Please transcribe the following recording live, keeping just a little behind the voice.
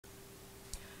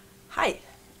Hi,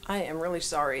 I am really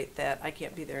sorry that I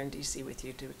can't be there in DC with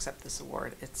you to accept this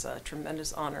award. It's a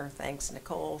tremendous honor. Thanks,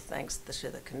 Nicole. Thanks to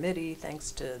the committee.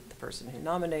 Thanks to the person who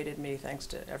nominated me. Thanks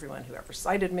to everyone who ever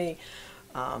cited me.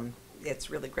 It's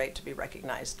really great to be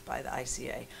recognized by the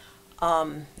ICA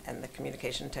and the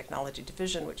Communication Technology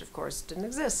Division, which of course didn't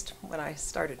exist when I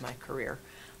started my career.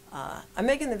 I'm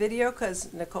making the video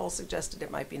because Nicole suggested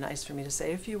it might be nice for me to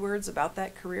say a few words about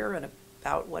that career and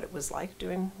about what it was like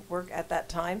doing work at that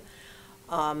time.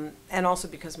 And also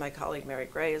because my colleague Mary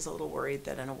Gray is a little worried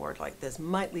that an award like this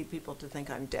might lead people to think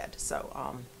I'm dead.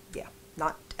 So yeah,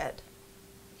 not dead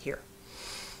here.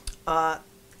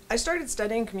 I started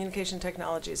studying communication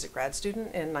technology as a grad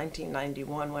student in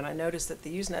 1991 when I noticed that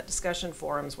the Usenet discussion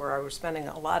forums, where I was spending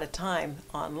a lot of time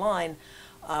online,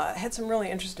 had some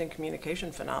really interesting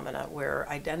communication phenomena where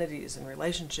identities and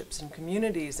relationships and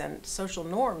communities and social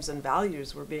norms and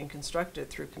values were being constructed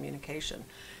through communication.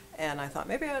 And I thought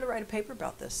maybe I ought to write a paper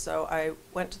about this. So I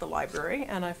went to the library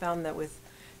and I found that with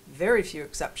very few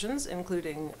exceptions,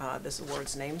 including this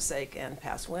award's namesake and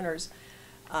past winners,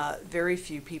 very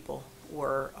few people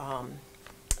were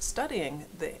studying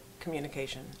the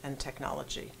communication and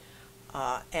technology.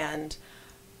 And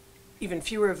even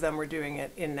fewer of them were doing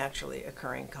it in naturally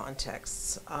occurring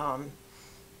contexts.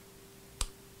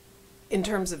 In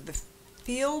terms of the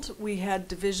field, we had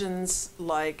divisions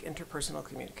like interpersonal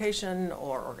communication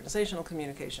or organizational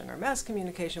communication or mass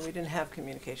communication. We didn't have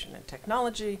communication and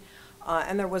technology,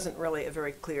 and there wasn't really a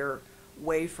very clear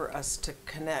way for us to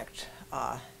connect,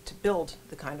 to build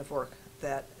the kind of work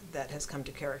that has come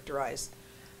to characterize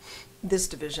this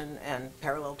division and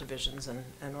parallel divisions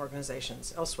and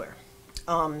organizations elsewhere.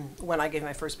 When I gave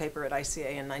my first paper at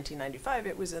ICA in 1995,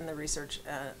 it was in the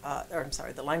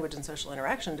the Language and Social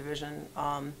Interaction Division,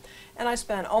 and I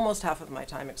spent almost half of my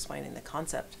time explaining the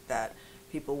concept that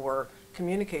people were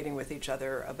communicating with each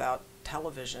other about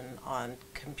television on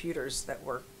computers that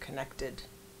were connected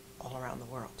all around the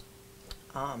world.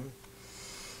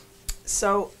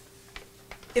 So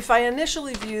if I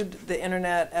initially viewed the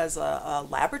internet as a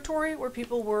laboratory where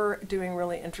people were doing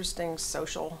really interesting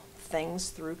social things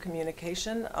through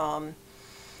communication,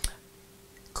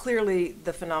 clearly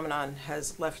the phenomenon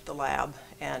has left the lab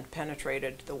and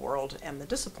penetrated the world and the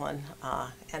discipline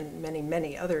and many,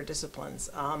 many other disciplines.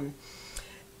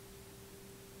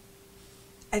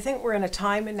 I think we're in a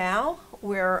time now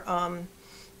where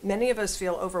many of us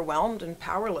feel overwhelmed and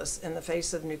powerless in the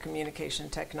face of new communication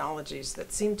technologies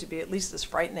that seem to be at least as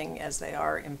frightening as they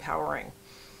are empowering.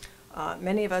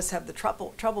 Many of us have the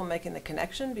trouble making the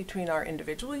connection between our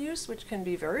individual use, which can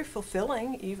be very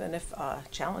fulfilling, even if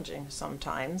challenging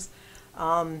sometimes,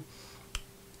 and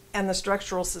the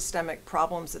structural systemic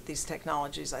problems that these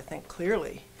technologies, I think,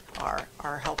 clearly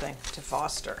are helping to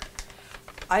foster.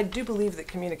 I do believe that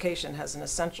communication has an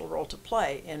essential role to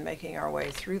play in making our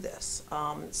way through this.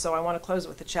 So I want to close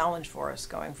with a challenge for us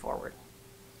going forward.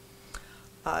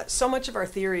 So much of our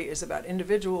theory is about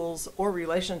individuals or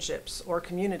relationships or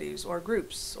communities or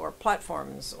groups or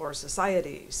platforms or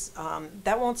societies.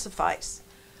 That won't suffice.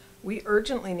 We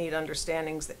urgently need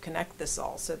understandings that connect this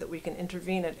all so that we can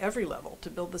intervene at every level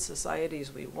to build the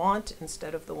societies we want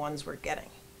instead of the ones we're getting.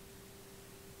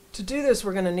 To do this,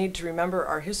 we're going to need to remember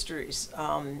our histories.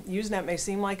 Usenet may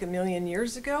seem like a million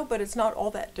years ago, but it's not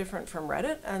all that different from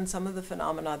Reddit and some of the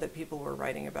phenomena that people were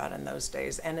writing about in those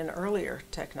days and in earlier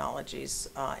technologies,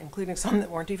 including some that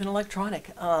weren't even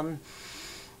electronic.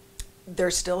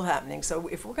 They're still happening. So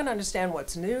if we're going to understand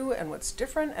what's new and what's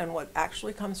different and what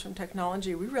actually comes from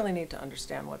technology, we really need to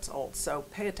understand what's old. So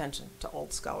pay attention to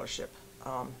old scholarship,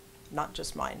 not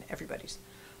just mine, everybody's.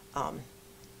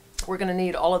 We're going to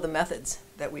need all of the methods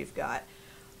that we've got.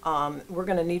 We're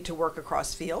going to need to work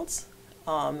across fields.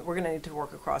 We're going to need to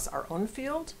work across our own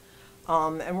field.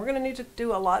 And we're going to need to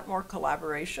do a lot more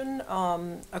collaboration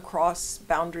across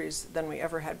boundaries than we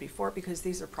ever had before, because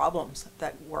these are problems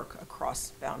that work across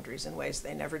boundaries in ways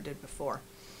they never did before.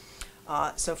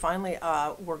 So finally,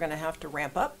 we're going to have to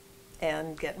ramp up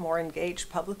and get more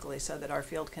engaged publicly so that our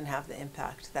field can have the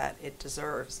impact that it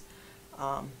deserves.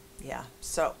 Yeah,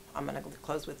 so I'm going to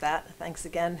close with that. Thanks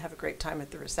again. Have a great time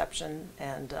at the reception,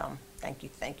 and thank you,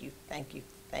 thank you, thank you,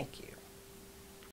 thank you.